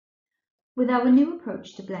With our new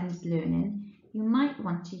approach to blended learning, you might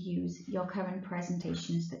want to use your current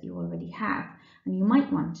presentations that you already have, and you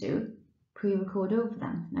might want to pre-record over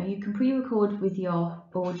them. Now you can pre-record with your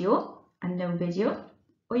audio and no video,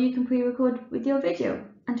 or you can pre-record with your video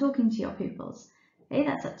and talking to your pupils. Okay,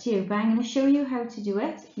 that's up to you, but I'm going to show you how to do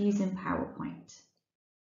it using PowerPoint.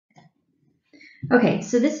 Okay,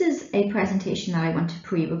 so this is a presentation that I want to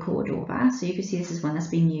pre-record over. So you can see this is one that's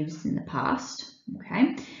been used in the past.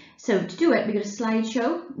 Okay, so to do it, we go to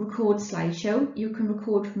slideshow, record slideshow. You can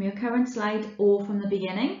record from your current slide or from the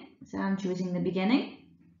beginning. So I'm choosing the beginning.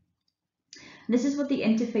 This is what the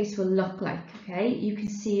interface will look like. Okay, you can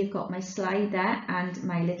see I've got my slide there and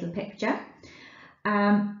my little picture.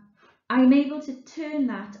 I'm able to turn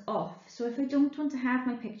that off. So if I don't want to have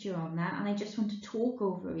my picture on there and I just want to talk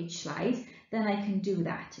over each slide, then I can do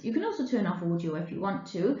that. You can also turn off audio if you want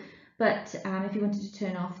to, but if you wanted to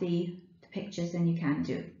turn off the pictures, then you can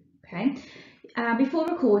do. Okay. Before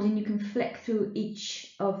recording, you can flick through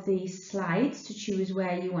each of the slides to choose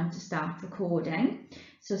where you want to start recording.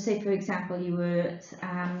 So say, for example, you were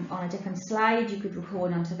on a different slide, you could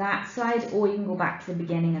record onto that slide, or you can go back to the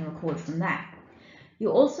beginning and record from there. You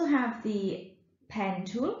also have the pen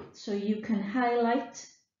tool, so you can highlight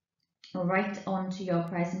or write onto your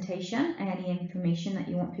presentation any information that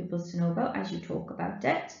you want people to know about as you talk about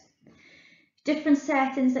it. Different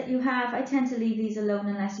settings that you have, I tend to leave these alone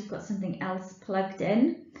unless you've got something else plugged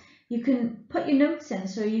in. You can put your notes in,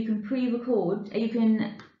 so you can pre-record, you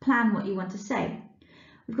can plan what you want to say.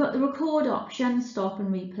 We've got the record option, stop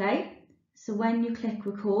and replay. So when you click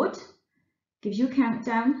record, it gives you a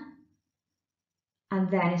countdown, and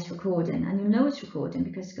then it's recording, and you'll know it's recording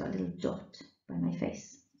because it's got a little dot by my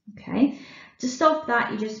face. Okay, to stop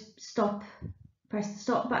that, you just press the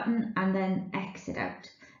stop button and then exit out,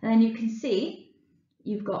 and then you can see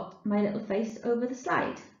you've got my little face over the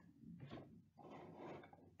slide.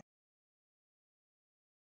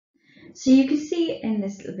 So you can see in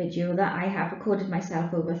this little video that I have recorded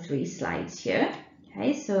myself over 3 slides here.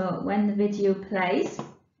 Okay, so when the video plays,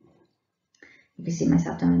 you can see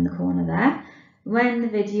myself down in the corner there. When the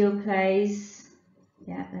video plays,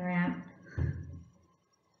 yeah, there I am.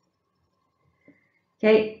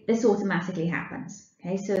 Okay, this automatically happens.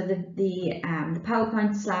 Okay, so the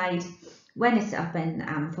PowerPoint slide, when it's up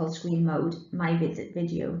in full screen mode, my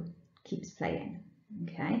video keeps playing.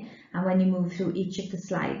 Okay, and when you move through each of the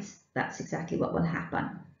slides, that's exactly what will happen.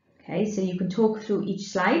 Okay, so you can talk through each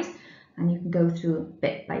slide and you can go through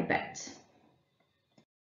bit by bit.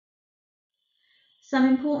 Some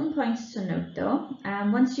important points to note though,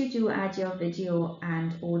 once you do add your video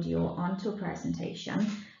and audio onto a presentation,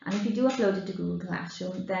 and if you do upload it to Google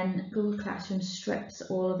Classroom, then Google Classroom strips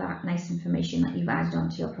all of that nice information that you've added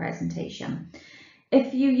onto your presentation.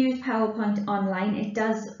 If you use PowerPoint online, it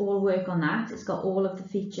does all work on that. It's got all of the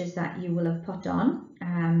features that you will have put on.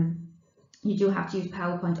 You do have to use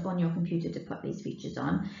PowerPoint on your computer to put these features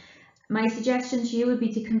on. My suggestion to you would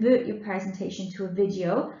be to convert your presentation to a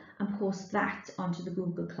video and post that onto the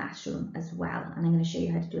Google Classroom as well. And I'm going to show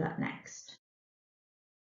you how to do that next.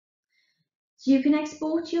 So you can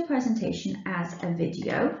export your presentation as a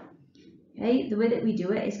video. Okay, the way that we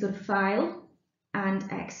do it is go to File and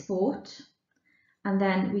Export, and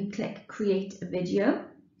then we click Create a Video.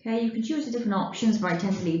 Okay, you can choose the different options, but I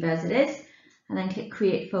tend to leave it as it is, and then click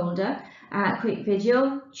Create Folder, Create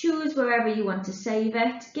Video, choose wherever you want to save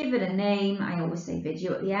it, give it a name, I always say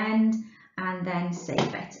video at the end, and then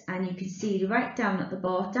save it. And you can see right down at the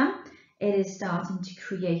bottom, it is starting to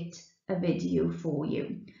create a video for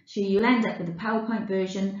you. So you'll end up with a PowerPoint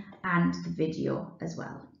version and the video as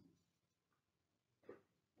well.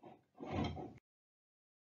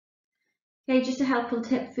 Okay, just a helpful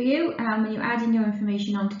tip for you, when you add in your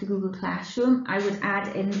information onto the Google Classroom, I would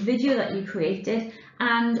add in the video that you created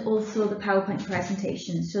and also the PowerPoint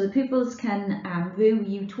presentation. So the pupils can view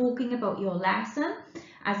you talking about your lesson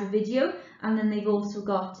as a video, and then they've also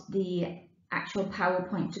got the actual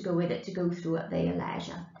PowerPoint to go with it to go through at their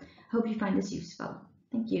leisure. Hope you find this useful.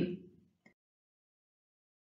 Thank you.